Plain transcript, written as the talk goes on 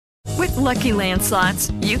With Lucky Land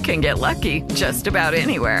Slots, you can get lucky just about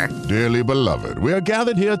anywhere. Dearly beloved, we are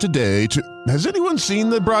gathered here today to... Has anyone seen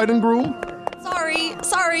the bride and groom?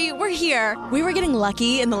 Sorry, we're here. We were getting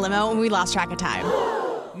lucky in the limo and we lost track of time.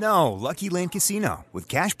 No, Lucky Land Casino, with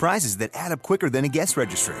cash prizes that add up quicker than a guest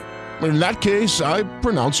registry. In that case, I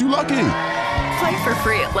pronounce you lucky. Play for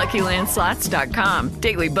free at LuckyLandSlots.com.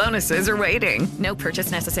 Daily bonuses are waiting. No purchase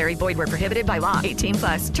necessary. Void where prohibited by law.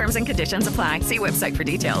 18+. Terms and conditions apply. See website for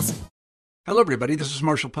details. Hello, everybody. This is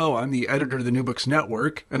Marshall Poe. I'm the editor of the New Books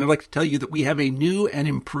Network, and I'd like to tell you that we have a new and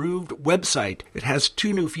improved website. It has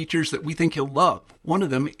 2 new features that we think you'll love. One of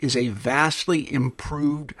them is a vastly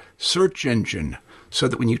improved search engine, so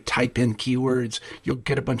that when you type in keywords, you'll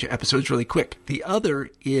get a bunch of episodes really quick. The other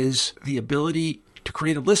is the ability to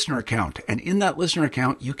create a listener account. And in that listener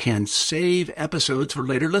account, you can save episodes for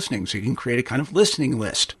later listening. So you can create a kind of listening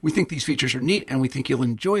list. We think these features are neat and we think you'll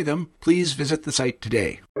enjoy them. Please visit the site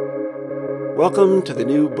today. Welcome to the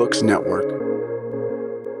New Books Network.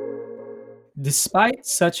 Despite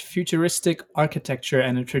such futuristic architecture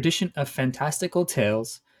and a tradition of fantastical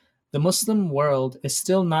tales, the Muslim world is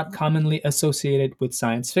still not commonly associated with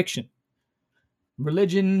science fiction.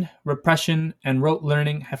 Religion, repression, and rote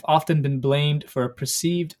learning have often been blamed for a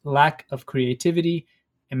perceived lack of creativity,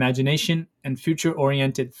 imagination, and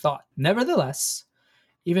future-oriented thought. Nevertheless,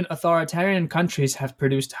 even authoritarian countries have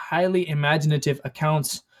produced highly imaginative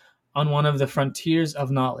accounts on one of the frontiers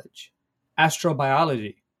of knowledge,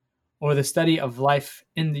 astrobiology, or the study of life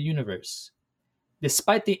in the universe.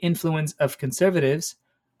 Despite the influence of conservatives,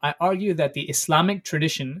 I argue that the Islamic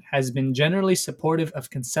tradition has been generally supportive of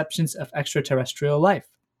conceptions of extraterrestrial life.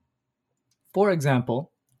 For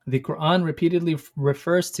example, the Quran repeatedly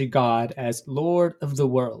refers to God as Lord of the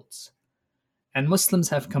worlds, and Muslims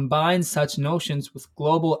have combined such notions with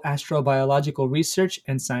global astrobiological research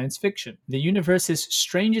and science fiction. The universe's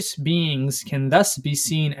strangest beings can thus be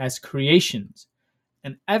seen as creations,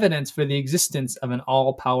 and evidence for the existence of an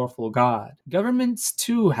all-powerful God. Governments,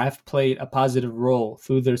 too, have played a positive role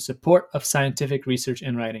through their support of scientific research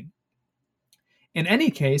and writing. In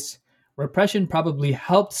any case, repression probably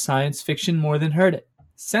helped science fiction more than hurt it.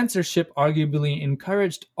 Censorship arguably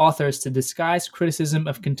encouraged authors to disguise criticism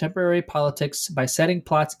of contemporary politics by setting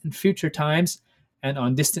plots in future times and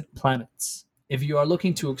on distant planets. If you are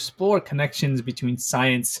looking to explore connections between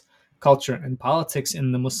science, culture, and politics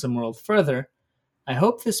in the Muslim world further, I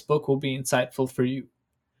hope this book will be insightful for you.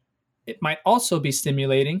 It might also be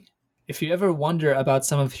stimulating if you ever wonder about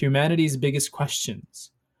some of humanity's biggest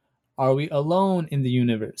questions. Are we alone in the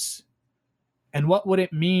universe? And what would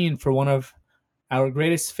it mean for one of our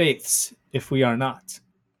greatest faiths if we are not?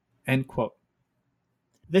 End quote.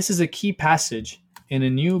 This is a key passage in a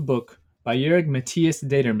new book by Jörg Matthias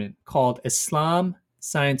Dedermann called Islam,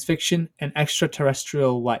 Science Fiction, and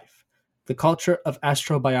Extraterrestrial Life: The Culture of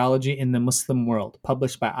Astrobiology in the Muslim World,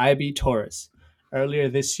 published by I.B. Tauris earlier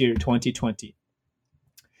this year, 2020.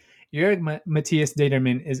 Jörg Matthias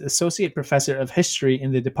Dedermann is Associate Professor of History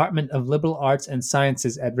in the Department of Liberal Arts and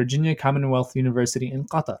Sciences at Virginia Commonwealth University in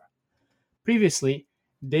Qatar. Previously,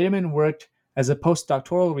 Dedermann worked as a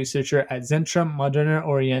postdoctoral researcher at Zentrum Moderner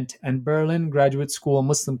Orient and Berlin Graduate School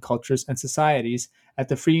Muslim Cultures and Societies at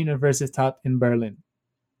the Free Universität in Berlin.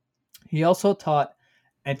 He also taught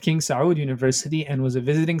at King Saud University and was a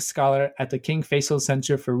visiting scholar at the King Faisal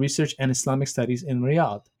Center for Research and Islamic Studies in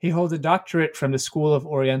Riyadh. He holds a doctorate from the School of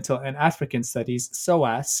Oriental and African Studies,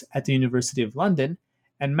 SOAS, at the University of London,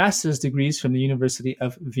 and master's degrees from the University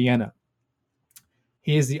of Vienna.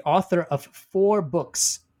 He is the author of 4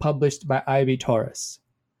 books published by I.B. Tauris: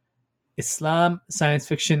 Islam, Science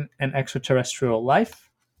Fiction, and Extraterrestrial Life,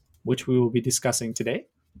 which we will be discussing today;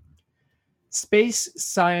 Space,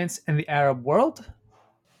 Science, and the Arab World;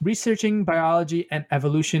 Researching Biology and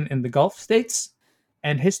Evolution in the Gulf States;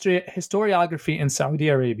 and Historiography in Saudi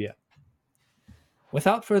Arabia.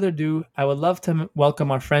 Without further ado, I would love to welcome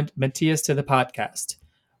our friend Matthias to the podcast.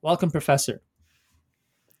 Welcome, Professor.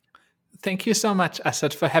 Thank you so much,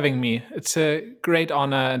 Asad, for having me. It's a great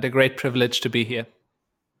honor and a great privilege to be here.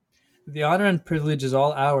 The honor and privilege is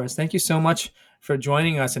all ours. Thank you so much for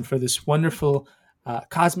joining us and for this wonderful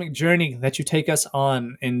cosmic journey that you take us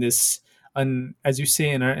on in this, as you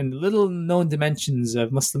say, in the little known dimensions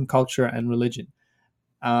of Muslim culture and religion.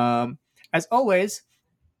 As always,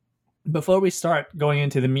 before we start going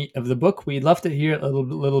into the meat of the book, we'd love to hear a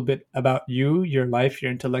little bit about you, your life,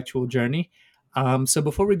 your intellectual journey. So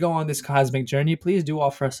before we go on this cosmic journey, please do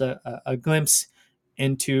offer us a glimpse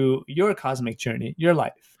into your cosmic journey, your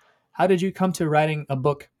life. How did you come to writing a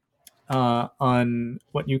book on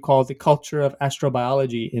what you call the culture of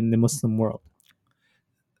astrobiology in the Muslim world?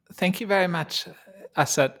 Thank you very much,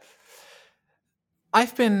 Asad.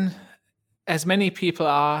 I've been, as many people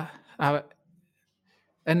are, a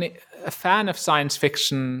fan of science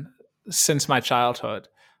fiction since my childhood.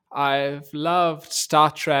 I've loved Star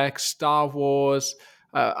Trek, Star Wars.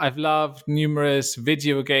 I've loved numerous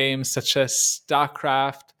video games such as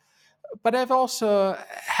StarCraft. But I've also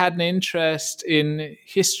had an interest in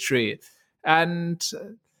history. And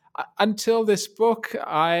until this book,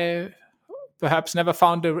 I perhaps never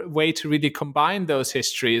found a way to really combine those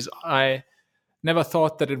histories. I never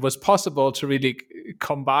thought that it was possible to really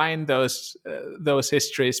combine those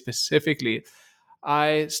histories specifically.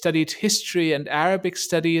 I studied history and Arabic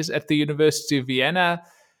studies at the University of Vienna,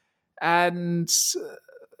 and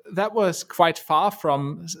that was quite far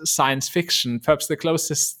from science fiction. Perhaps the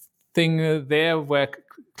closest thing there were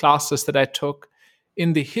classes that I took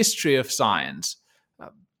in the history of science.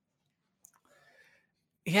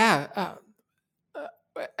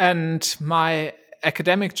 And my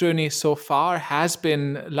academic journey so far has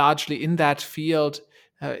been largely in that field,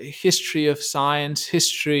 history of science,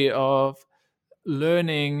 history of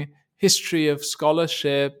learning, history of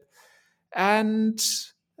scholarship. And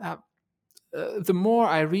the more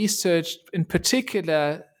I researched, in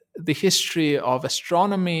particular, the history of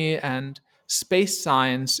astronomy and space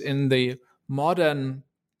science in the modern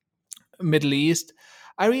Middle East,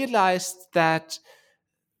 I realized that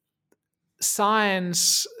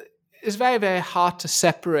science is very, very hard to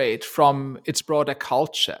separate from its broader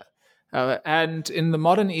culture. And in the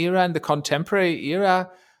modern era, in the contemporary era,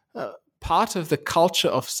 part of the culture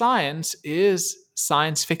of science is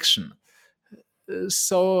science fiction.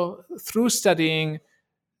 So through studying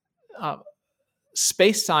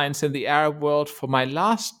space science in the Arab world for my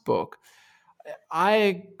last book,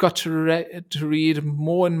 I got to read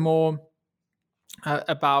more and more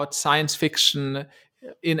about science fiction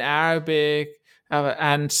in Arabic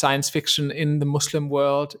and science fiction in the Muslim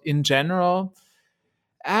world in general.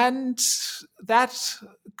 And that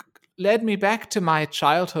led me back to my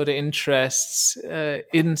childhood interests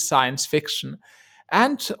in science fiction,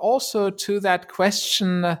 and also to that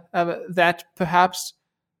question that perhaps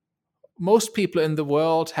most people in the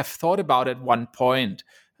world have thought about at one point.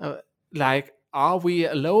 Like, are we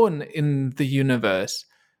alone in the universe?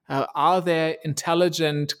 Are there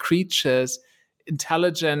intelligent creatures,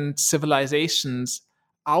 intelligent civilizations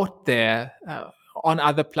out there on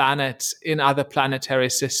other planets, in other planetary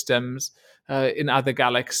systems, in other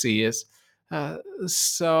galaxies?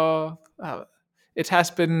 So it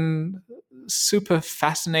has been super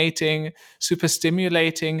fascinating, super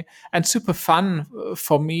stimulating, and super fun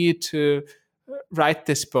for me to write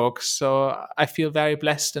this book. So I feel very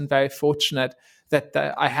blessed and very fortunate that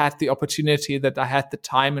I had the opportunity, that I had the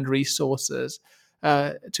time and resources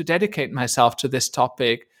to dedicate myself to this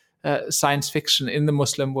topic, science fiction in the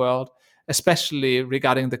Muslim world, especially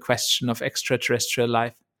regarding the question of extraterrestrial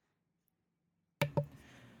life.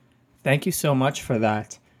 Thank you so much for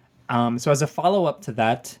that. So as a follow-up to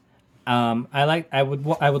that, I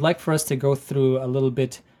would like for us to go through a little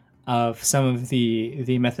bit of some of the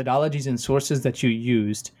methodologies and sources that you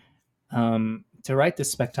used to write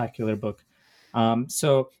this spectacular book.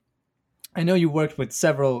 So I know you worked with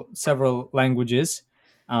several languages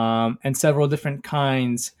and several different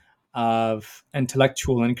kinds of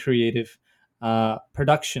intellectual and creative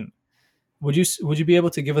production. Would you be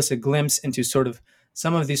able to give us a glimpse into sort of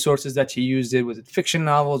some of these sources that you used? Was it fiction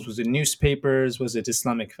novels? Was it newspapers? Was it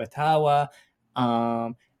Islamic fatwa?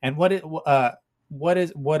 And what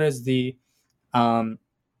is the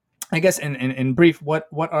I guess in brief, what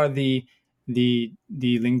are the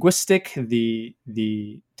linguistic,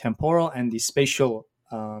 the temporal, and the spatial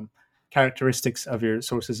characteristics of your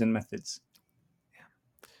sources and methods?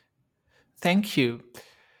 Thank you.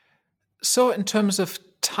 So in terms of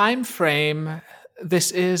time frame,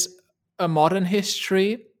 this is a modern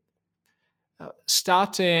history,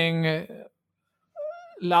 starting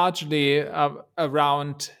largely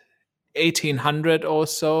around 1800 or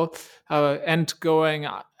so, and going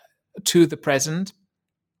to the present.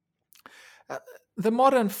 The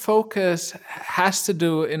modern focus has to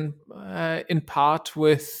do in part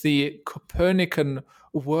with the Copernican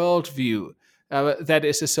worldview that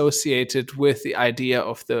is associated with the idea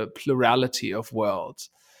of the plurality of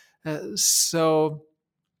worlds. So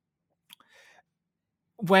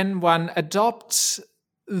when one adopts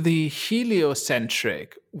the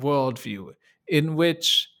heliocentric worldview, in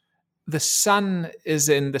which the sun is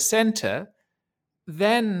in the center,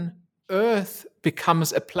 then Earth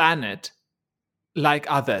becomes a planet like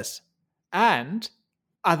others, and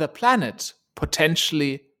other planets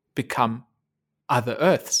potentially become other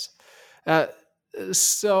Earths.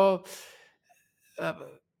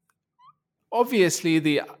 Obviously,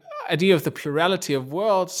 the idea of the plurality of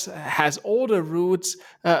worlds has older roots,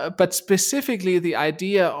 but specifically the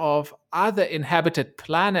idea of other inhabited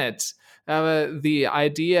planets, the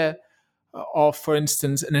idea of, for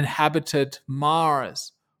instance, an inhabited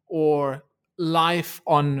Mars or life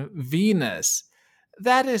on Venus.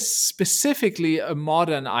 That is specifically a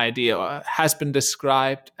modern idea, has been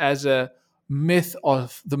described as a myth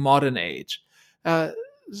of the modern age.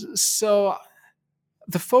 So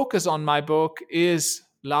the focus on my book is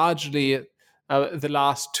largely the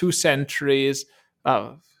last 2 centuries,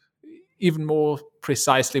 even more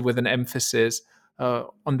precisely with an emphasis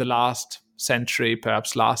on the last century,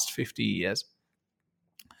 perhaps last 50 years.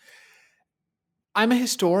 I'm a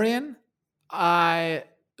historian. I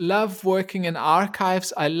love working in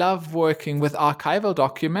archives. I love working with archival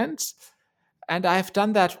documents. And I've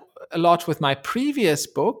done that a lot with my previous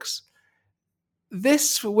books.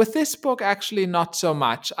 With this book, actually not so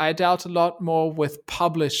much. I dealt a lot more with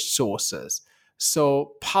published sources.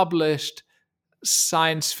 So published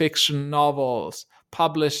science fiction novels,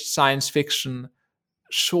 published science fiction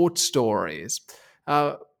short stories,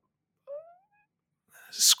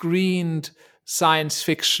 screened science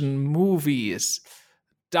fiction movies,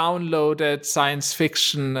 downloaded science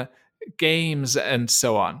fiction games, and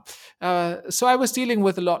so on. So I was dealing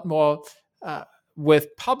with a lot more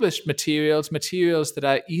with published materials that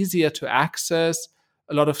are easier to access.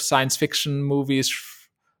 A lot of science fiction movies,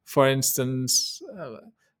 for instance,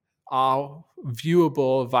 are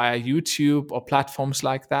viewable via YouTube or platforms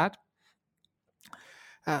like that.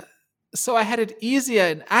 So I had it easier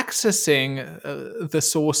in accessing the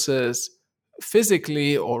sources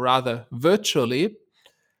physically, or rather virtually.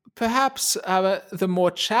 Perhaps the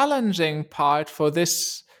more challenging part for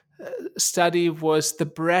this study was the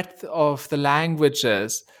breadth of the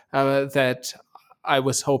languages that I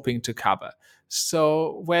was hoping to cover.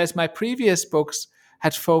 So whereas my previous books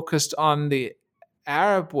had focused on the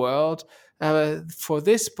Arab world, for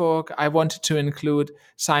this book I wanted to include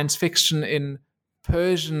science fiction in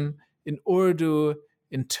Persian, in Urdu,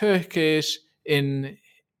 in Turkish, in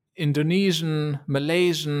Indonesian,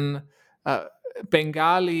 Malaysian,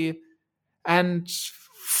 Bengali, and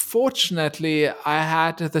fortunately, I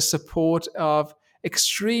had the support of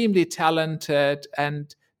extremely talented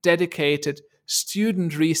and dedicated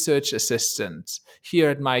student research assistants here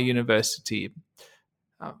at my university.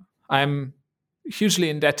 I'm hugely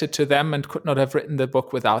indebted to them and could not have written the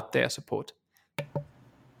book without their support.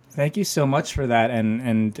 Thank you so much for that,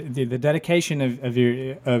 and the dedication of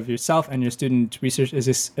yourself and your student research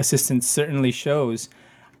assistants certainly shows,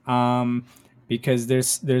 because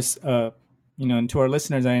there's and to our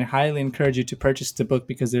listeners, I highly encourage you to purchase the book,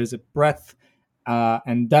 because there's a breadth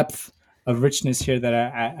and depth of richness here that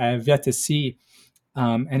I have yet to see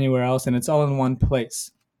anywhere else, and it's all in one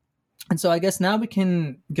place. And so I guess now we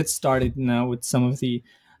can get started now with some of the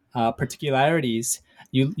particularities.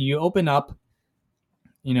 You open up,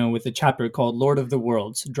 with a chapter called Lord of the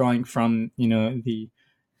Worlds, drawing from, the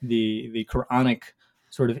Quranic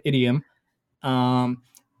sort of idiom. And,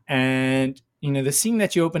 the scene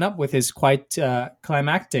that you open up with is quite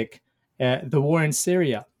climactic, the war in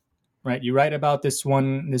Syria, right? You write about this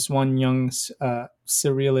one young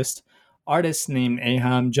surrealist artist named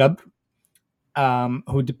Aham Jabr,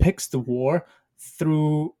 who depicts the war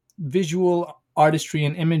through visual artistry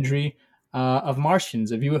and imagery of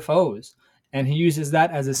Martians, of UFOs. And he uses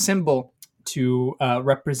that as a symbol to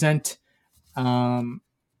represent,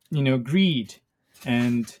 greed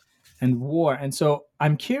and war. And so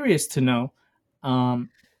I'm curious to know,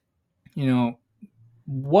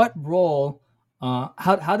 what role,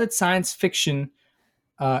 how did science fiction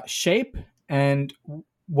shape and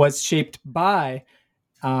was shaped by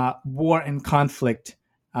war and conflict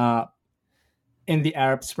in the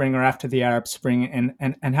Arab Spring or after the Arab Spring,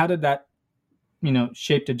 and how did that,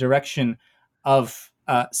 shape the direction of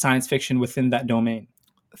science fiction within that domain?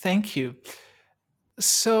 Thank you.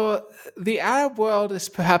 So the Arab world is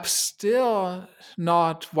perhaps still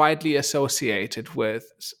not widely associated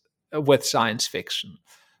with science fiction,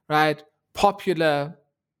 right? Popular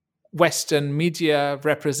Western media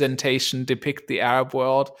representation depict the Arab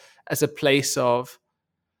world as a place of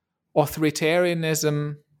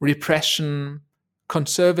authoritarianism, repression,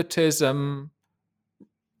 conservatism,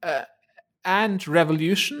 and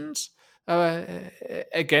revolutions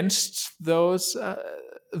against those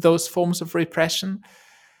forms of repression.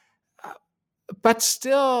 But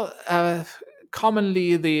still,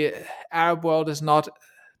 commonly the Arab world is not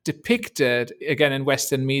depicted, again in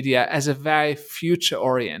Western media, as a very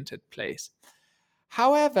future-oriented place.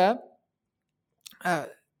 However,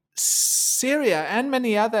 Syria and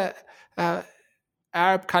many other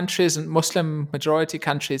Arab countries and Muslim majority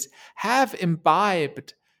countries have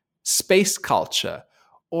imbibed space culture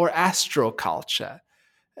or astroculture,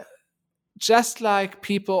 just like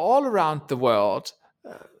people all around the world.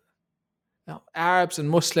 Arabs and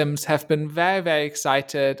Muslims have been very, very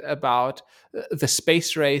excited about the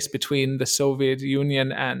space race between the Soviet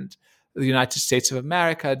Union and the United States of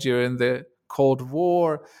America during the Cold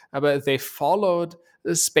War. But they followed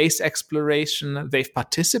the space exploration. They've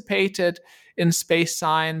participated in space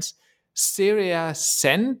science. Syria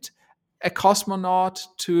sent a cosmonaut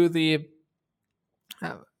to the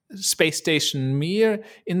space station Mir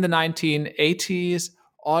in the 1980s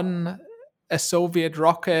on a Soviet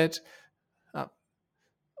rocket.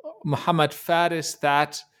 Muhammad Faris,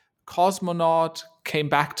 that cosmonaut, came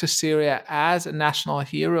back to Syria as a national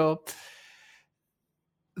hero.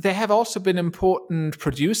 They have also been important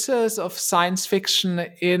producers of science fiction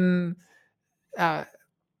in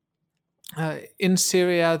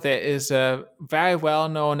Syria. There is a very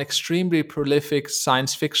well-known, extremely prolific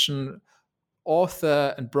science fiction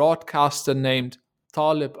author and broadcaster named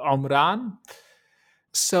Talib Omran.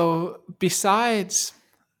 So besides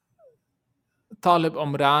Talib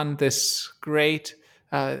Omran, this great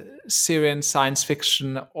Syrian science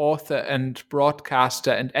fiction author and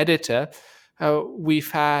broadcaster and editor,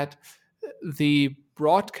 we've had the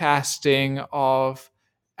broadcasting of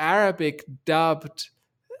Arabic dubbed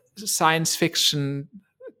science fiction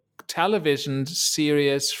television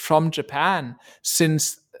series from Japan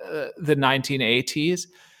since the 1980s.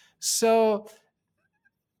 So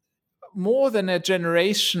more than a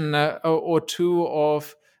generation or two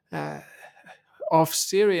of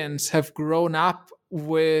Syrians have grown up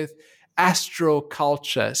with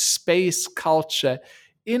astroculture, space culture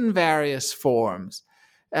in various forms.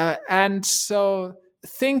 And so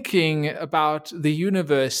thinking about the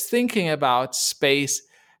universe, thinking about space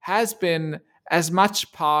has been as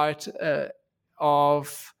much part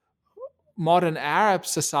of modern Arab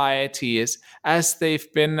societies as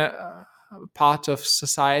they've been part of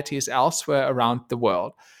societies elsewhere around the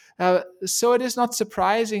world. So it is not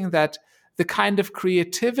surprising that the kind of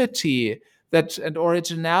creativity and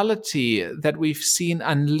originality that we've seen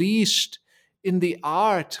unleashed in the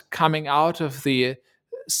art coming out of the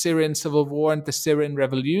Syrian civil war and the Syrian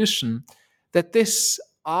revolution, that this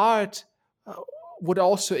art would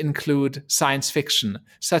also include science fiction,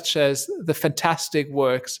 such as the fantastic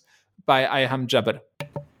works by Ayham Jabr.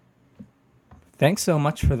 Thanks so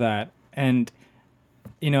much for that. And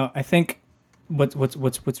I think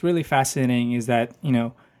what's really fascinating is that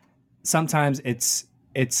sometimes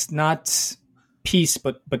it's not peace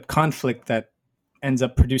but conflict that ends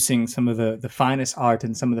up producing some of the finest art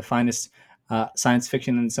and some of the finest science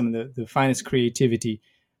fiction and some of the finest creativity.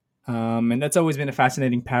 And that's always been a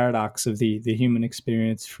fascinating paradox of the human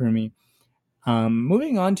experience for me.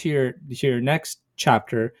 Moving on to your next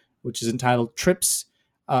chapter, which is entitled Chapter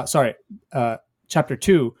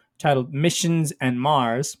 2, titled Missions and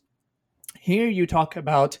Mars. Here you talk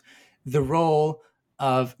about the role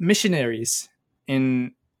of missionaries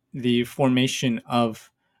in the formation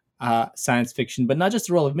of science fiction, but not just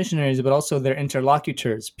the role of missionaries, but also their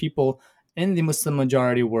interlocutors, people in the Muslim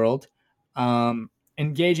majority world,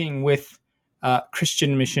 engaging with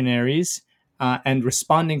Christian missionaries and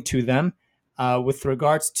responding to them with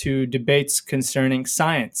regards to debates concerning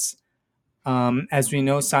science. As we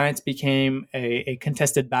know, science became a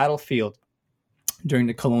contested battlefield during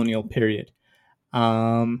the colonial period.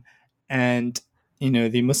 And,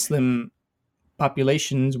 the Muslim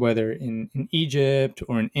populations, whether in Egypt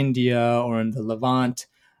or in India or in the Levant,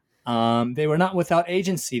 they were not without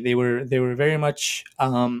agency. They were very much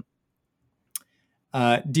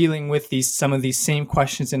dealing with some of these same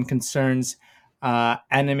questions and concerns,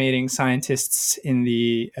 animating scientists in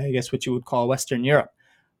what you would call Western Europe.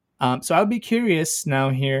 So I would be curious now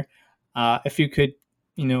here if you could,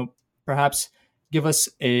 perhaps give us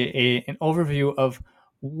an overview of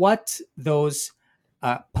what those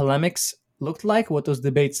polemics looked like, what those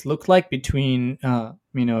debates looked like between,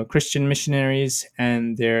 Christian missionaries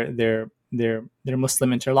and their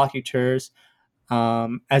Muslim interlocutors,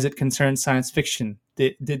 as it concerns science fiction.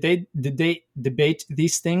 Did they debate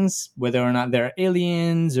these things, whether or not they're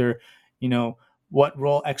aliens, or what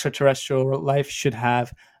role extraterrestrial life should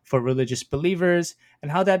have for religious believers,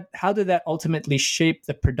 and how did that ultimately shape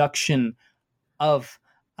the production of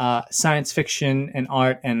science fiction and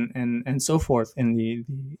art and so forth in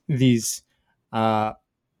these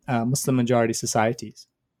Muslim majority societies?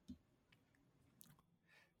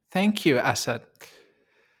 Thank you, Asad.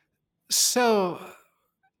 So,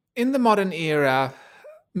 in the modern era,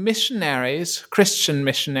 missionaries, Christian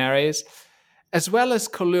missionaries, as well as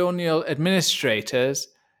colonial administrators,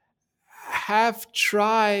 have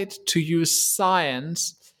tried to use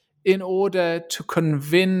science in order to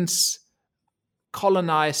convince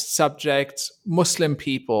colonized subjects, Muslim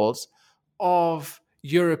peoples, of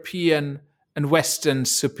European and Western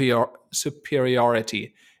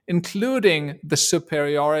superiority, including the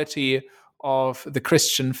superiority of the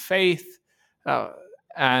Christian faith,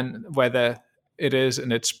 and whether it is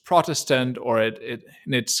in its Protestant or in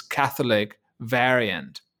its Catholic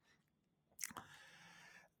variant.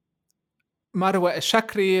 Marwa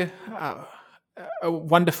Shakri, a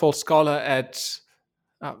wonderful scholar at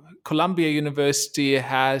Columbia University,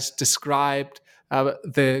 has described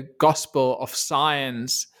the gospel of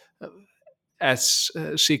science, as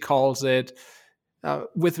she calls it,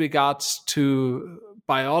 with regards to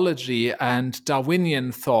biology and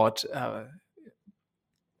Darwinian thought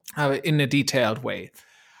in a detailed way.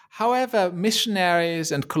 However,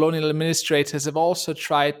 missionaries and colonial administrators have also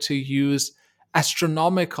tried to use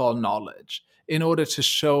astronomical knowledge in order to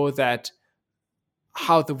show that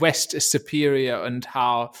how the West is superior and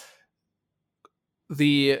how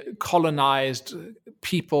the colonized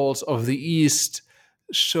peoples of the East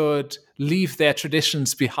should leave their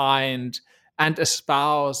traditions behind and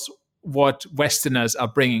espouse what Westerners are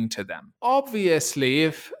bringing to them. Obviously,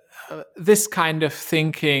 if this kind of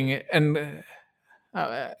thinking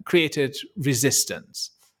created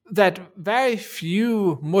resistance, that very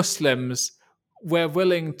few Muslims were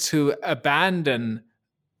willing to abandon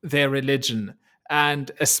their religion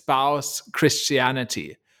and espouse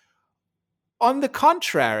Christianity. On the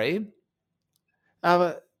contrary,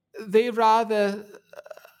 they rather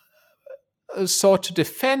sought to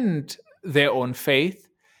defend their own faith,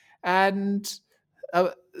 and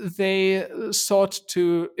they sought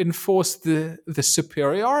to enforce the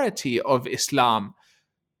superiority of Islam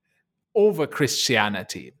over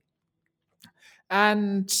Christianity.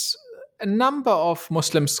 And a number of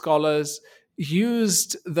Muslim scholars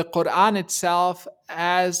used the Quran itself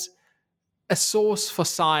as a source for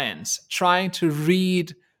science, trying to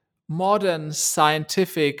read modern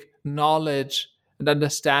scientific knowledge and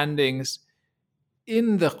understandings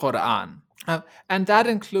in the Quran. And that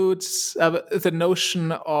includes the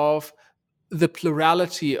notion of the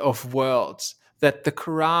plurality of worlds, that the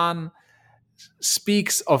Quran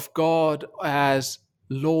speaks of God as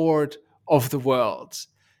Lord of the worlds.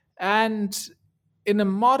 And in a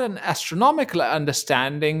modern astronomical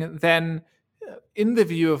understanding, then, in the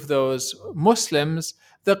view of those Muslims,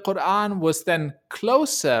 the Quran was then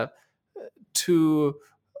closer to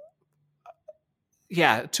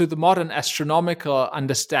the modern astronomical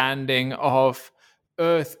understanding of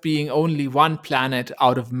Earth being only one planet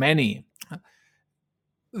out of many.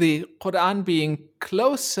 The Quran being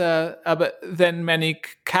closer than many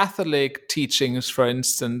Catholic teachings, for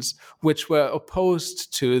instance, which were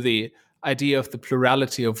opposed to the idea of the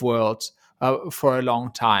plurality of worlds for a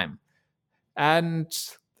long time. And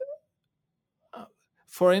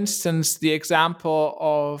for instance, the example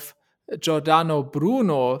of Giordano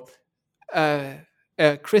Bruno, a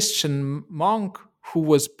Christian monk who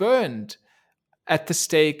was burned at the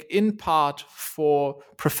stake in part for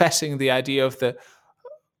professing the idea of the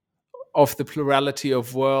plurality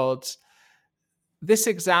of worlds. This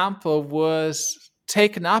example was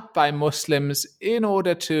taken up by Muslims in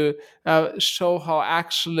order to show how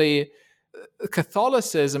actually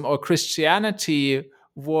Catholicism or Christianity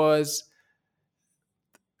was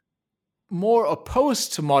more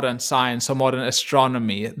opposed to modern science or modern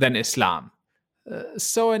astronomy than Islam.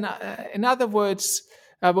 So in other words,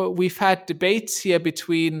 we've had debates here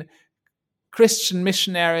between Christian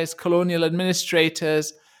missionaries, colonial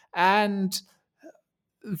administrators, and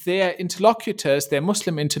their interlocutors, their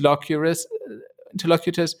Muslim interlocutors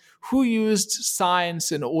who used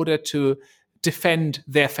science in order to defend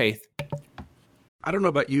their faith. I don't know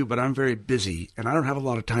about you, but I'm very busy and I don't have a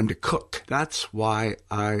lot of time to cook. That's why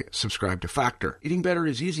I subscribe to Factor. Eating better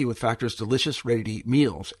is easy with Factor's delicious, ready-to-eat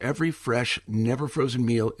meals. Every fresh, never frozen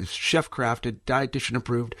meal is chef-crafted, dietitian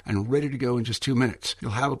approved, and ready to go in just 2 minutes.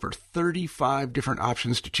 You'll have over 35 different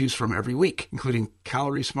options to choose from every week, including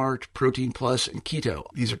Calorie Smart, Protein Plus, and Keto.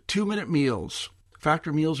 These are 2-minute meals.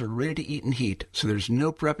 Factor meals are ready to eat and heat, so there's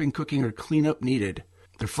no prepping, cooking, or cleanup needed.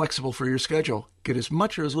 They're flexible for your schedule, Get as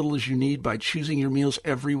much or as little as you need by choosing your meals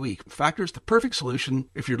every week. Factor is the perfect solution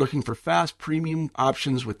if you're looking for fast, premium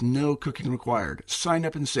options with no cooking required. Sign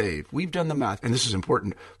up and save. We've done the math, and this is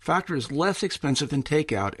important. Factor is less expensive than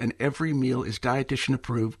takeout, and every meal is dietitian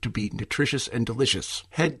approved to be nutritious and delicious.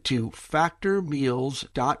 Head to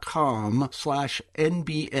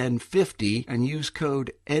factormeals.com/NBN50 and use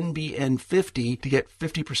code NBN50 to get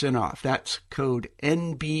 50% off. That's code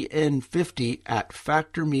NBN50 at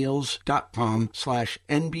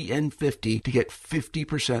factormeals.com/NBN50 to get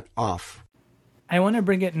 50% off. I want to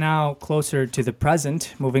bring it now closer to the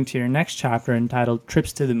present, moving to your next chapter entitled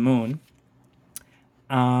Trips to the Moon.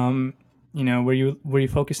 Where you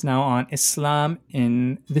focus now on Islam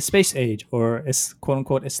in the space age, or quote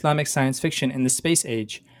unquote Islamic science fiction in the space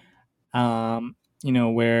age.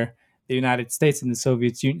 Where the United States and the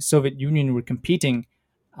Soviet Union were competing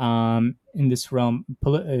in this realm,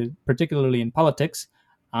 particularly in politics.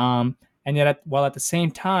 And yet, while at the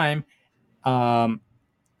same time, in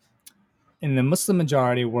the Muslim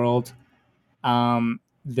majority world,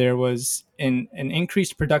 there was an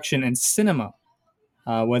increased production in cinema,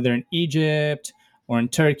 whether in Egypt or in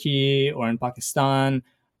Turkey or in Pakistan.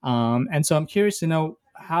 And so I'm curious to know,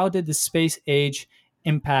 how did the space age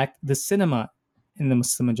impact the cinema in the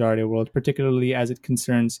Muslim majority world, particularly as it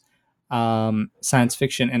concerns science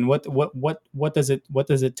fiction, and what does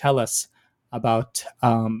it tell us about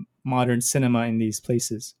modern cinema in these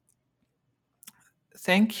places?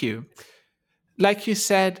 Thank you. Like you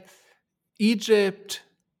said, Egypt,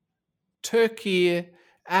 Turkey,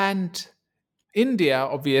 and India,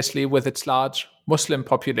 obviously with its large Muslim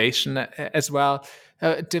population as well,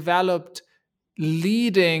 developed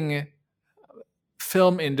leading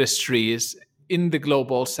film industries in the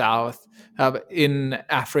global south, in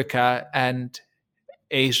Africa and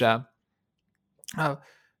Asia.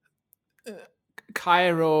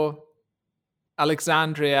 Cairo,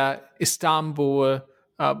 Alexandria, Istanbul,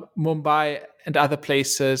 Mumbai, and other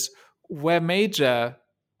places were major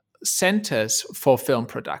centers for film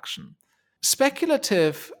production.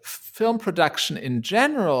 Speculative film production in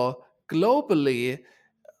general, globally,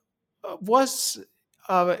 was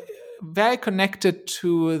very connected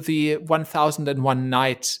to the 1001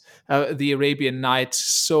 Nights, the Arabian Nights.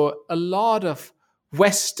 So a lot of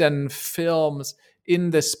Western films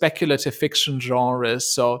in the speculative fiction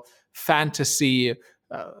genres, so fantasy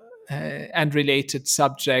and related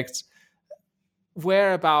subjects,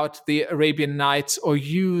 were about the Arabian Nights or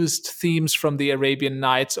used themes from the Arabian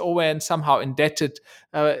Nights or were somehow indebted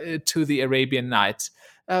to the Arabian Nights.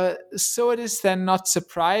 So it is then not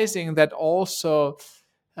surprising that also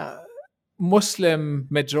Muslim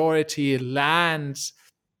majority lands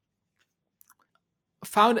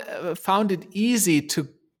found it easy to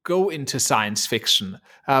go into science fiction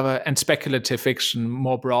and speculative fiction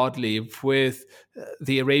more broadly, with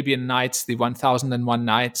the Arabian Nights, the 1001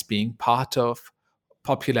 Nights, being part of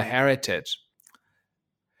popular heritage.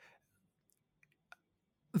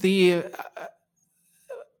 In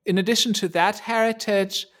addition to that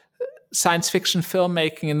heritage, science fiction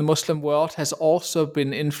filmmaking in the Muslim world has also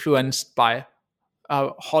been influenced by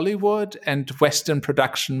Hollywood and Western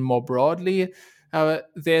production more broadly.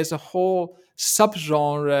 There's a whole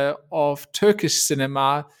subgenre of Turkish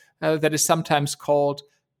cinema that is sometimes called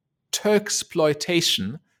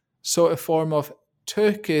Turksploitation, so a form of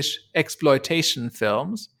Turkish exploitation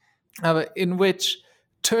films, in which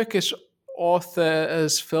Turkish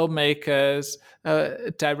authors, filmmakers,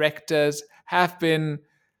 directors have been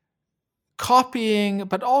copying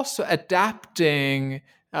but also adapting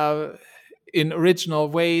in original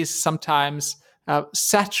ways, sometimes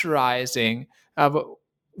satirizing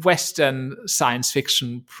Western science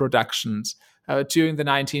fiction productions during the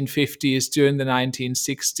 1950s, during the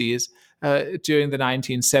 1960s, during the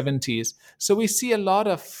 1970s. So we see a lot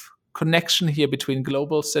of connection here between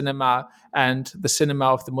global cinema and the cinema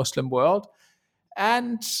of the Muslim world.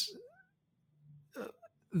 And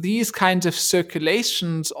these kinds of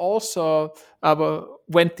circulations also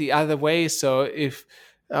went the other way. So if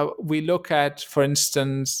we look at, for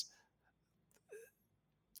instance,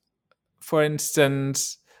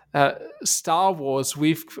 Star Wars,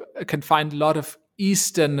 we can find a lot of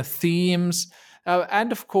Eastern themes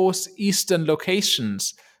and, of course, Eastern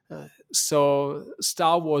locations. So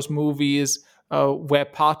Star Wars movies were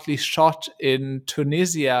partly shot in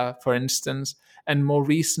Tunisia, for instance, and more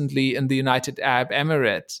recently in the United Arab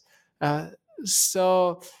Emirates.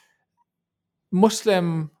 So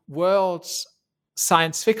Muslim world's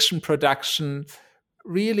science fiction production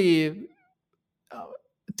really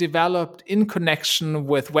developed in connection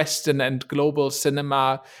with Western and global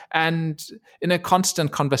cinema and in a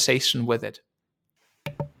constant conversation with it.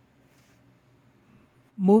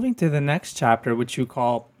 moving to the next chapter, which you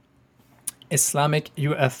call Islamic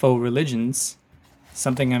UFO religions,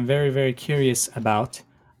 something I'm very, very curious about.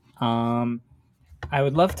 I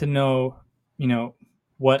would love to know,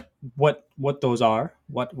 what those are.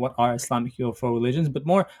 What are Islamic UFO religions? But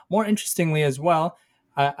more interestingly as well,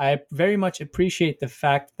 I very much appreciate the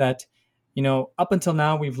fact that, up until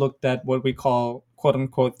now we've looked at what we call, quote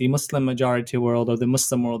unquote, the Muslim majority world, or the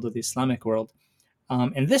Muslim world, or the Islamic world.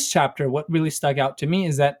 In this chapter, what really stuck out to me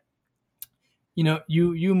is that,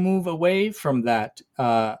 you move away from that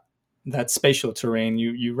spatial terrain.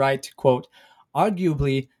 You write, quote,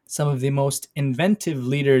 arguably some of the most inventive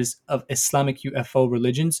leaders of Islamic UFO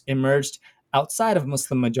religions emerged outside of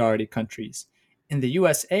Muslim majority countries. In the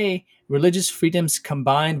USA, religious freedoms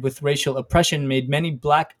combined with racial oppression made many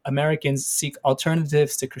Black Americans seek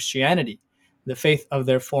alternatives to Christianity, the faith of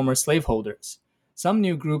their former slaveholders. Some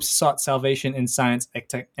new groups sought salvation in science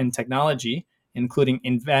and technology, including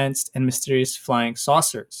advanced and mysterious flying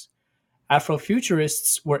saucers.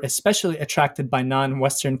 Afrofuturists were especially attracted by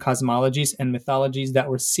non-Western cosmologies and mythologies that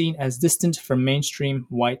were seen as distant from mainstream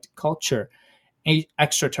white culture.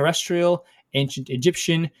 Extraterrestrial, ancient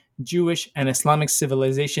Egyptian, Jewish, and Islamic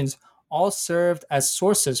civilizations all served as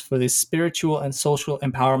sources for the spiritual and social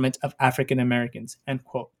empowerment of African Americans, end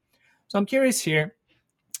quote. So I'm curious here,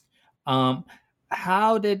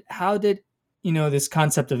 how did this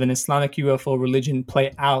concept of an Islamic UFO religion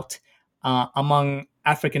play out among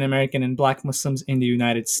African American and Black Muslims in the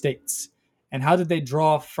United States, and how did they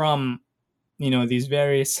draw from these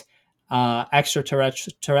various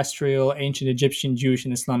extraterrestrial, ancient Egyptian, Jewish,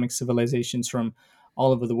 and Islamic civilizations from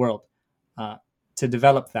all over the world to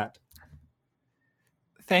develop that?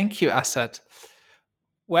 Thank you, Asad.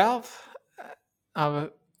 Well,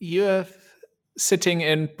 you're sitting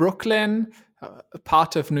in Brooklyn, a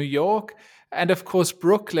part of New York, and of course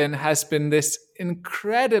Brooklyn has been this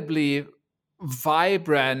incredibly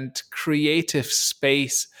vibrant, creative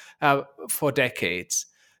space for decades.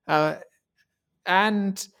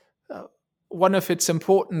 And one of its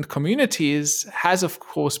important communities has, of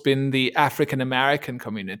course, been the African American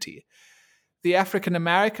community. The African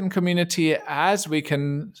American community, as we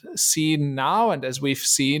can see now and as we've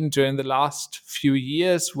seen during the last few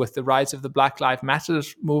years with the rise of the Black Lives Matter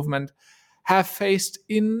movement, have faced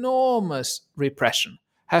enormous repression,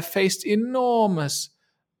 have faced enormous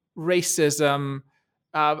racism,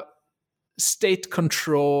 state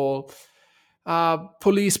control,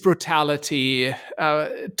 police brutality,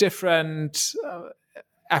 different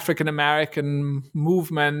African American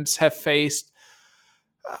movements have faced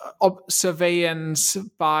surveillance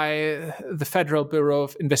by the Federal Bureau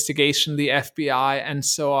of Investigation, the FBI, and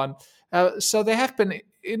so on. So there have been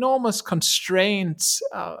enormous constraints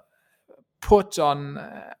put on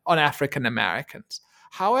African Americans.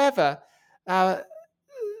 However,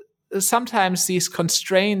 sometimes these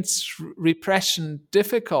constraints, repression,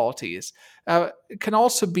 difficulties can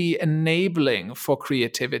also be enabling for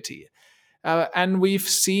creativity. And we've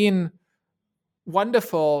seen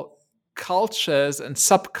wonderful cultures and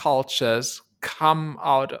subcultures come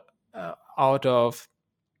out of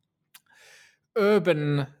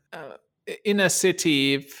urban inner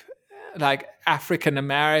city, like African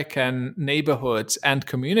American neighborhoods and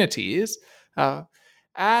communities.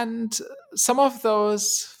 And some of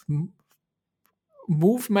those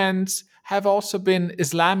movements have also been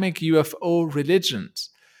Islamic UFO religions.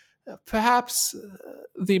 Perhaps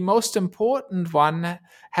the most important one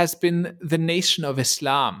has been the Nation of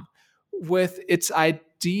Islam, with its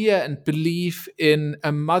idea and belief in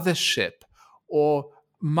a mothership or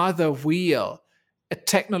mother wheel, a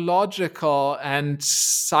technological and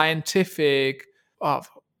scientific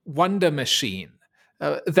wonder machine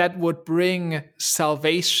that would bring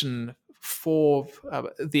salvation for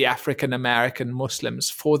the African American Muslims,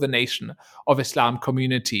 for the Nation of Islam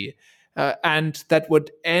community, and that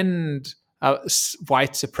would end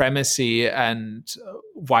white supremacy and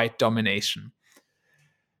white domination.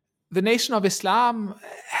 The Nation of Islam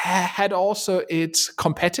had also its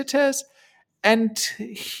competitors, and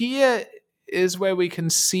here is where we can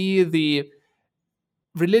see the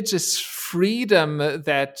religious freedom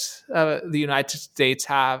that the United States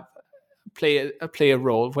have play a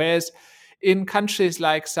role. Whereas in countries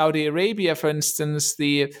like Saudi Arabia, for instance,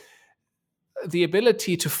 the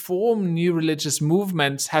ability to form new religious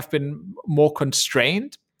movements have been more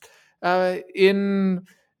constrained. In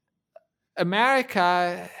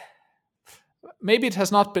America, maybe it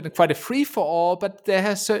has not been quite a free-for-all, but there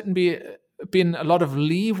has certainly been a lot of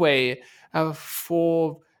leeway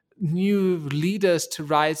for new leaders to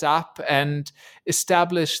rise up and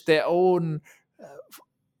establish their own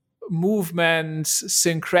movements,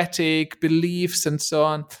 syncretic beliefs, and so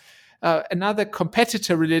on. Another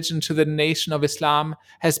competitor religion to the Nation of Islam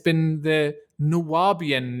has been the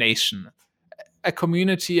Nuwaubian nation, a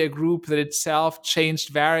community, a group that itself changed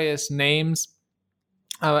various names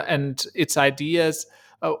and its ideas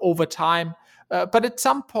over time. But at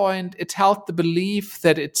some point, it held the belief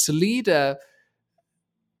that its leader,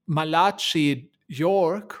 Malachi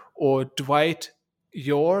York, or Dwight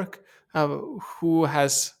York, who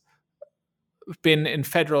has been in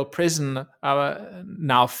federal prison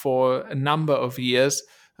now for a number of years,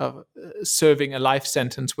 serving a life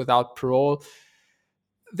sentence without parole.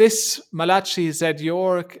 This Malachi Z.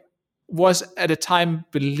 York was at a time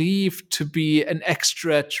believed to be an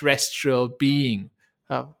extraterrestrial being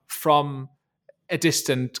from a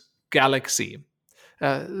distant galaxy.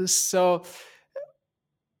 So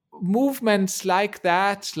movements like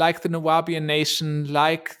that, like the Nuwaubian nation,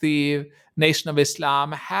 like the Nation of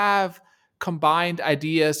Islam, have combined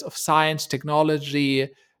ideas of science, technology,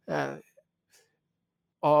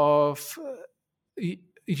 of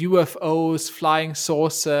UFOs, flying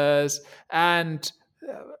saucers, and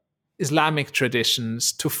Islamic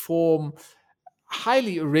traditions to form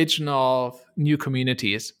highly original new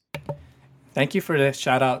communities. Thank you for the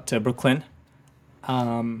shout out to Brooklyn.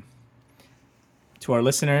 To our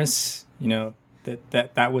listeners,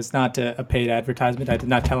 that was not a paid advertisement. I did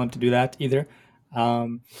not tell him to do that either.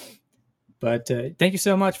 But thank you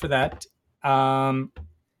so much for that.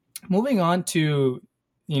 Moving on to,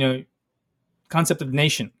 concept of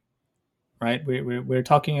nation, right? We're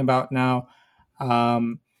talking about now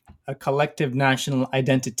a collective national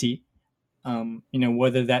identity.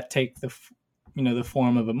 Whether that take the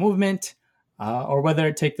form of a movement or whether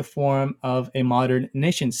it take the form of a modern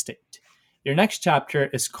nation state. Your next chapter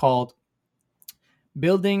is called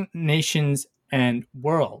Building Nations and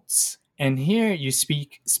Worlds. And here you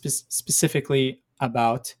speak specifically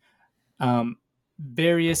about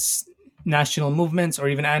various national movements or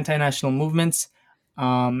even anti-national movements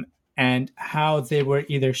and how they were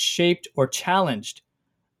either shaped or challenged,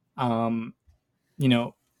 by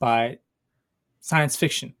science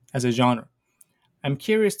fiction as a genre. I'm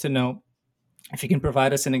curious to know if you can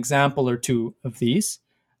provide us an example or two of these,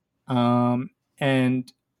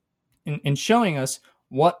 and in showing us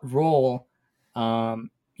what role,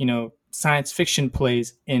 science fiction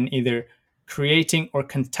plays in either creating or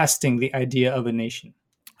contesting the idea of a nation.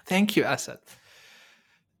 Thank you, Asad.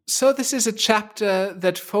 So this is a chapter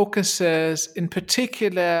that focuses in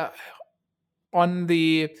particular on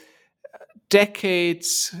the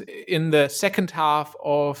decades in the second half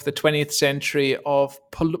of the 20th century of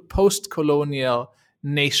post-colonial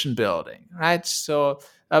nation building, right? So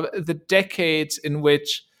the decades in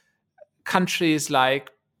which countries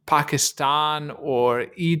like Pakistan or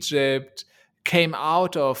Egypt came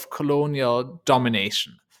out of colonial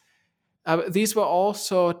domination. These were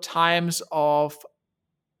also times of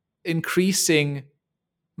increasing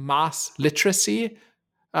mass literacy,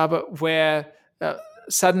 where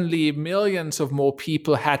suddenly millions of more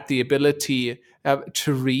people had the ability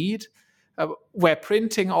to read, where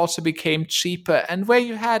printing also became cheaper, and where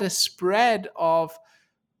you had a spread of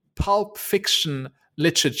pulp fiction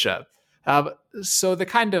literature. So the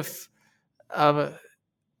kind of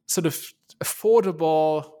sort of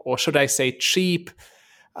affordable, or should I say cheap,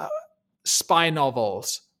 spy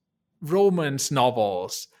novels, romance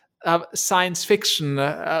novels, science fiction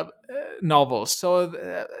novels. So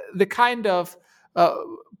the kind of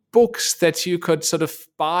books that you could sort of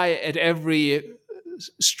buy at every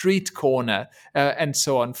street corner and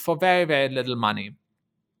so on for very, very little money.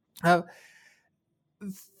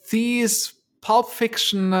 These pulp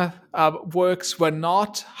fiction works were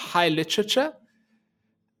not high literature.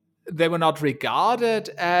 They were not regarded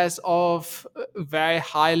as of very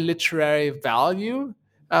high literary value,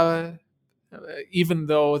 even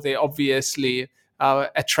though they obviously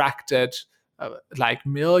attracted like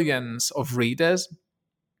millions of readers.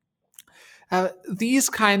 These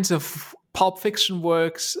kinds of pulp fiction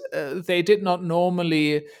works, they did not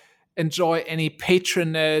normally enjoy any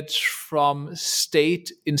patronage from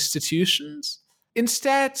state institutions.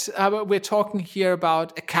 Instead, we're talking here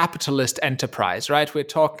about a capitalist enterprise, right? We're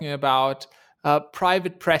talking about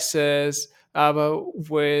private presses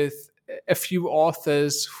with a few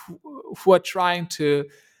authors who are trying to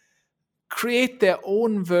create their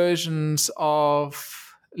own versions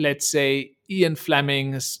of, let's say, Ian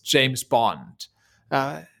Fleming's James Bond,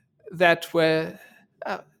 that were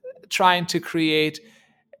trying to create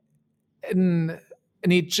an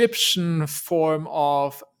Egyptian form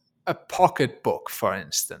of a pocketbook, for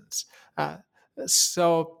instance.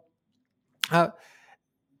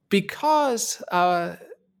 Because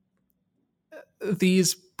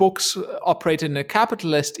these books operated in a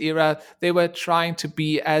capitalist era, they were trying to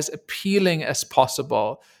be as appealing as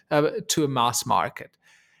possible to a mass market.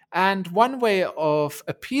 And one way of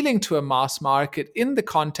appealing to a mass market in the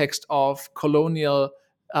context of colonial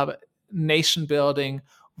nation building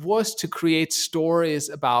was to create stories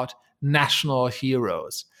about national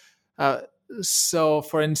heroes. So,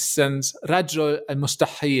 for instance, Rajul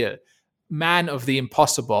al-Mustahil, Man of the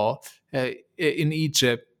Impossible, in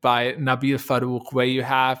Egypt by Nabil Farouk, where you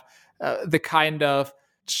have the kind of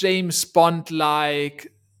James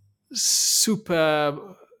Bond-like super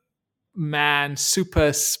man,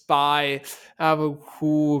 super spy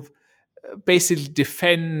who basically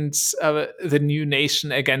defends the new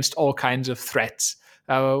nation against all kinds of threats,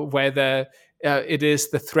 whether it is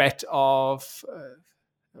the threat of,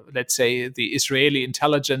 let's say, the Israeli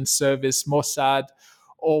intelligence service, Mossad,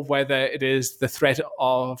 or whether it is the threat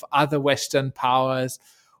of other Western powers,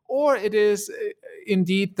 or it is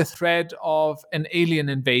indeed the threat of an alien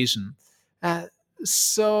invasion.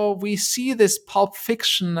 So we see this pulp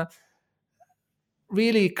fiction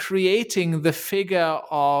really creating the figure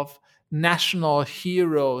of national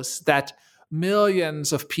heroes that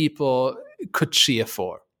millions of people could cheer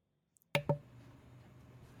for.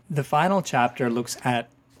 The final chapter looks at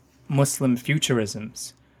Muslim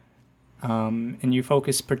futurisms, and you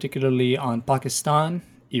focus particularly on Pakistan,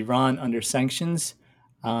 Iran under sanctions,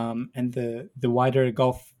 and the wider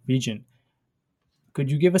Gulf region. Could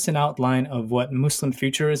you give us an outline of what Muslim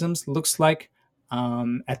futurisms looks like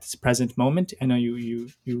at this present moment? I know you're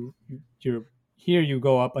here. You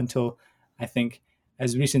go up until, I think,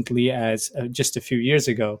 as recently as just a few years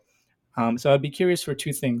ago. So I'd be curious for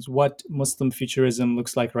two things: what Muslim futurism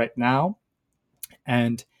looks like right now,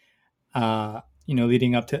 and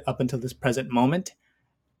leading up until this present moment.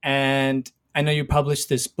 And I know you published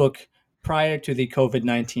this book prior to the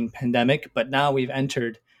COVID-19 pandemic, but now we've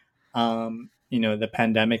entered, the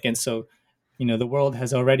pandemic, and so, the world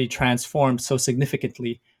has already transformed so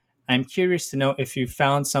significantly. I'm curious to know if you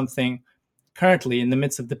found something currently in the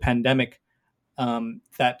midst of the pandemic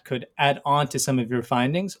that could add on to some of your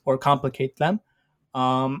findings or complicate them,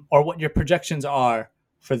 or what your projections are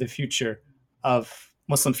for the future of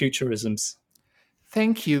Muslim futurisms.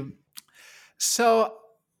 Thank you. So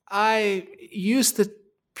I use the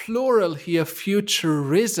plural here,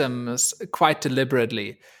 futurisms, quite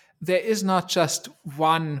deliberately. There is not just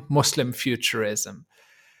one Muslim futurism.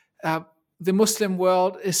 The Muslim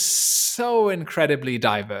world is so incredibly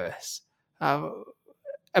diverse.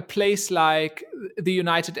 A place like the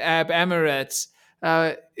United Arab Emirates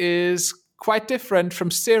is quite different from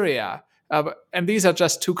Syria. And these are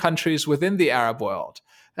just two countries within the Arab world.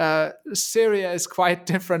 Syria is quite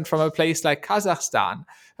different from a place like Kazakhstan.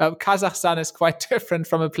 Kazakhstan is quite different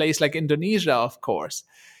from a place like Indonesia, of course,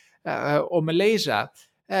 or Malaysia.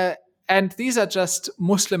 And these are just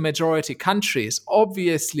Muslim majority countries.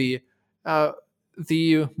 Obviously,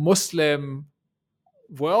 the Muslim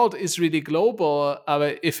world is really global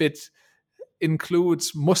if it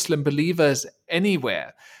includes Muslim believers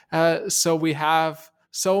anywhere. So we have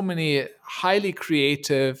so many highly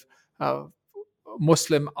creative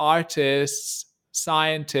Muslim artists,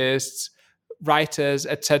 scientists, writers,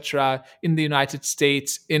 etc., in the United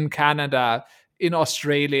States, in Canada, in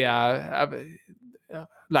Australia,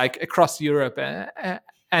 like across Europe,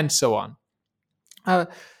 and so on.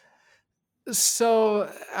 So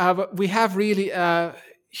we have really a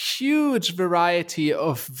huge variety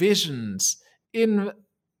of visions in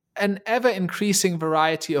an ever-increasing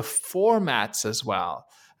variety of formats as well.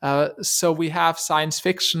 So we have science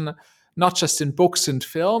fiction not just in books and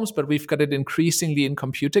films, but we've got it increasingly in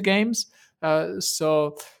computer games.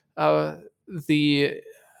 So the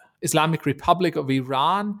Islamic Republic of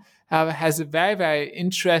Iran has a very, very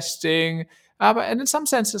interesting and in some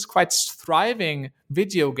senses quite thriving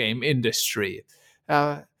video game industry.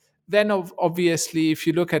 Then obviously, if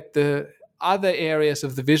you look at the other areas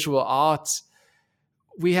of the visual arts,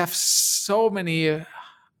 we have so many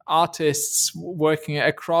artists working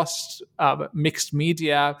across mixed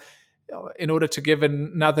media. In order to give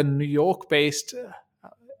another New York-based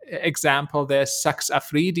example, there's Saks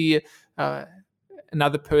Afridi,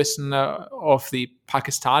 another person of the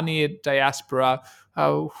Pakistani diaspora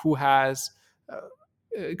who has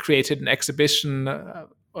created an exhibition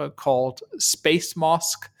called Space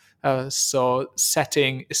Mosque, so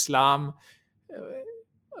setting Islam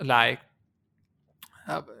in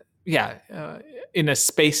a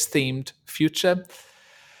space-themed future.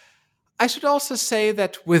 I should also say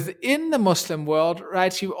that within the Muslim world,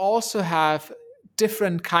 right, you also have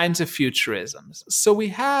different kinds of futurisms. So we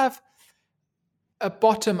have a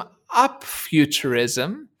bottom-up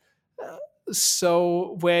futurism.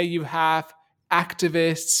 So where you have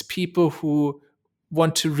activists, people who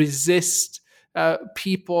want to resist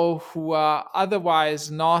people who are otherwise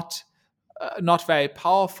not very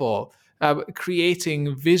powerful,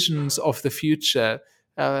 creating visions of the future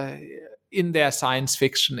in their science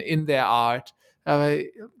fiction, in their art,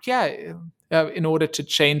 in order to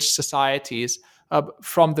change societies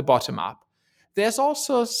from the bottom up. There's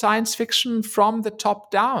also science fiction from the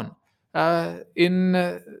top down.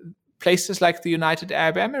 In places like the United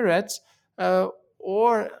Arab Emirates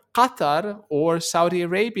or Qatar or Saudi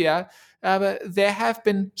Arabia, there have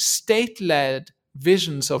been state-led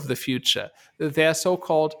visions of the future. They are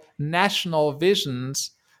so-called national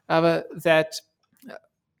visions that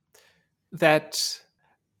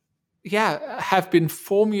have been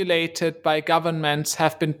formulated by governments,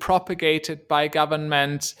 have been propagated by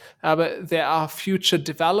governments. There are future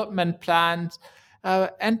development plans.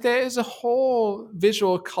 And there is a whole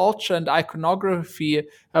visual culture and iconography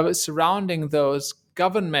surrounding those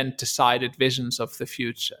government-decided visions of the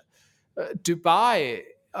future. Dubai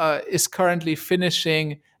is currently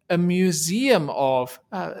finishing a museum of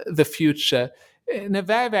the future in a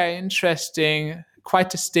very, very interesting, quite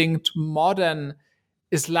distinct, modern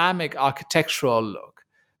Islamic architectural look.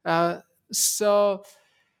 All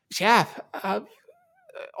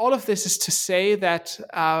of this is to say that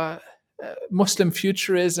Muslim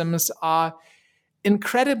futurisms are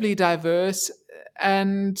incredibly diverse,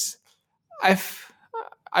 and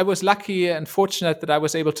I was lucky and fortunate that I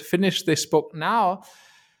was able to finish this book now.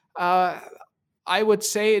 I would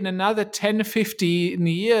say in another 10, 15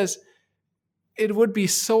 years, it would be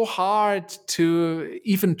so hard to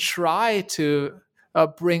even try to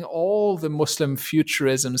bring all the Muslim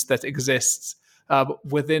futurisms that exists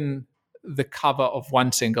within the cover of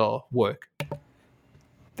one single work.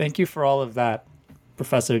 Thank you for all of that,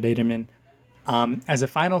 Professor Dederman. As a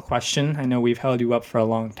final question, I know we've held you up for a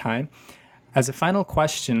long time. As a final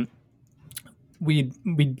question,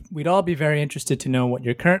 we'd all be very interested to know what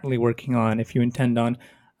you're currently working on, if you intend on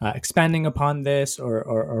expanding upon this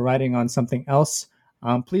or writing on something else.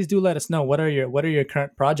 Please do let us know. What are your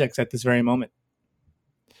current projects at this very moment?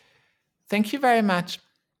 Thank you very much.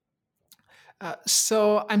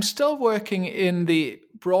 So I'm still working in the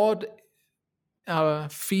broad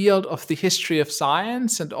field of the history of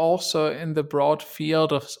science and also in the broad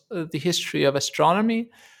field of the history of astronomy.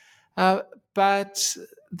 But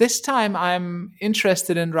this time I'm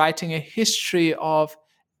interested in writing a history of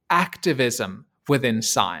activism within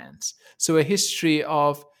science. So a history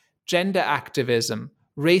of gender activism,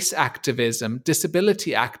 race activism,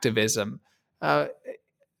 disability activism,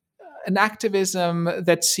 an activism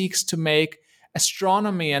that seeks to make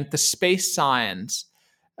astronomy and the space science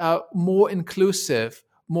more inclusive,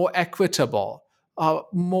 more equitable,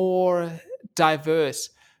 more diverse.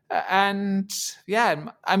 And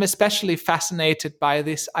I'm especially fascinated by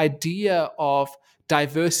this idea of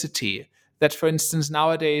diversity, that, for instance,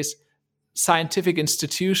 nowadays scientific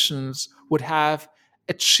institutions would have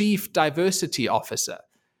a chief diversity officer.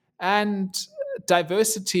 And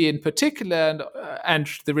diversity in particular, and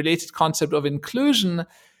the related concept of inclusion,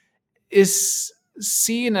 is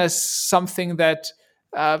seen as something that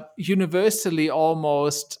universally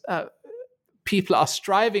almost people are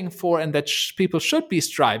striving for, and that people should be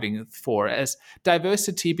striving for, as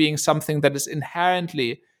diversity being something that is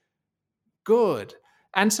inherently good.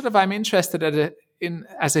 And sort of I'm interested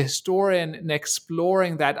as a historian in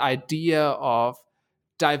exploring that idea of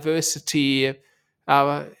diversity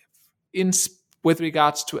with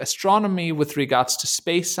regards to astronomy, with regards to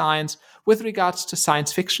space science, with regards to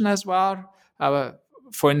science fiction as well.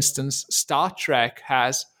 For instance, Star Trek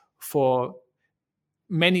has, for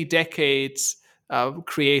many decades,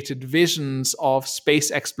 created visions of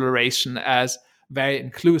space exploration as very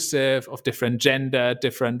inclusive, of different gender,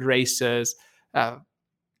 different races,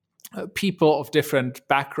 people of different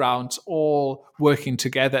backgrounds, all working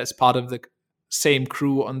together as part of the same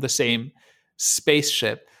crew on the same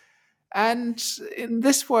spaceship. And in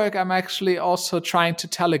this work, I'm actually also trying to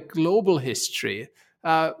tell a global history,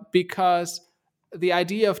 because the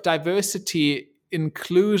idea of diversity,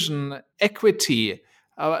 inclusion, equity,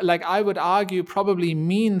 like I would argue, probably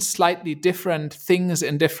means slightly different things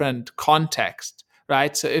in different contexts,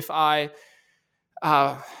 right? So if I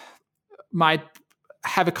might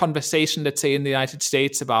have a conversation, let's say in the United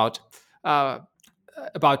States, about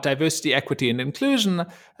diversity, equity, and inclusion,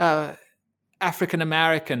 African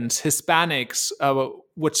Americans, Hispanics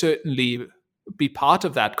would certainly be part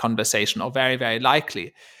of that conversation, or very, very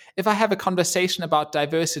likely. If I have a conversation about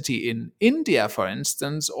diversity in India, for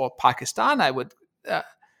instance, or Pakistan, I would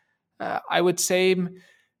say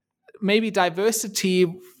maybe diversity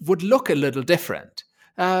would look a little different.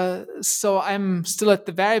 So I'm still at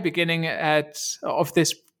the very beginning of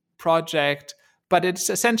this project, but it's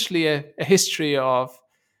essentially a history of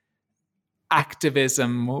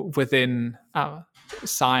activism within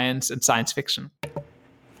science and science fiction.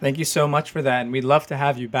 Thank you so much for that, and we'd love to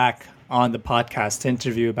have you back on the podcast to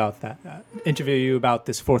interview you about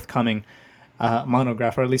this forthcoming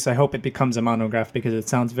monograph, or at least I hope it becomes a monograph, because it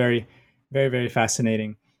sounds very, very, very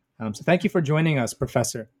fascinating. So thank you for joining us,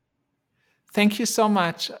 Professor. Thank you so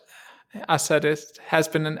much, Asad. It has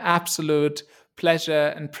been an absolute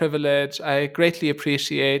pleasure and privilege. I greatly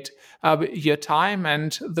appreciate your time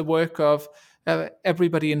and the work of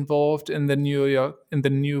everybody involved in the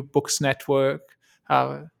New Books Network,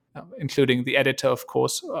 including the editor, of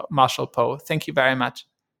course, Marshall Poe. Thank you very much.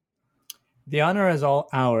 The honor is all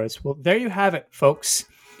ours. Well, there you have it, folks.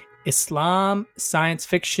 Islam, Science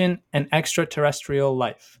Fiction, and Extraterrestrial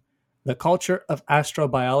Life: The Culture of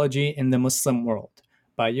Astrobiology in the Muslim World,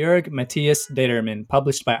 by Jörg Matthias Dedermann,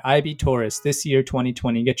 published by IB Tauris this year,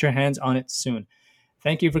 2020. Get your hands on it soon.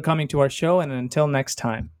 Thank you for coming to our show, and until next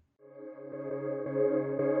time.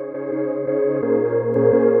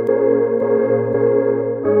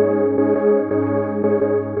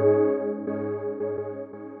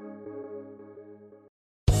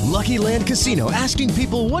 Lucky Land Casino, asking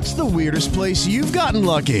people, what's the weirdest place you've gotten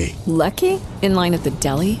lucky? Lucky? In line at the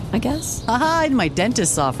deli, I guess? Aha, in my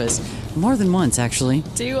dentist's office. More than once, actually.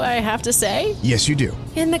 Do I have to say? Yes, you do.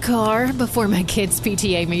 In the car before my kids'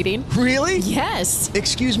 PTA meeting. Really? Yes.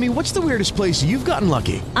 Excuse me, what's the weirdest place you've gotten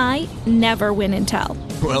lucky? I never win and tell.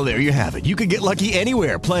 Well, there you have it. You can get lucky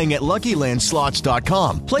anywhere, playing at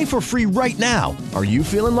LuckyLandSlots.com. Play for free right now. Are you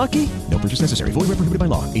feeling lucky? No purchase necessary. Void where prohibited by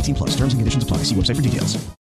law. 18+. Terms and conditions apply. See website for details.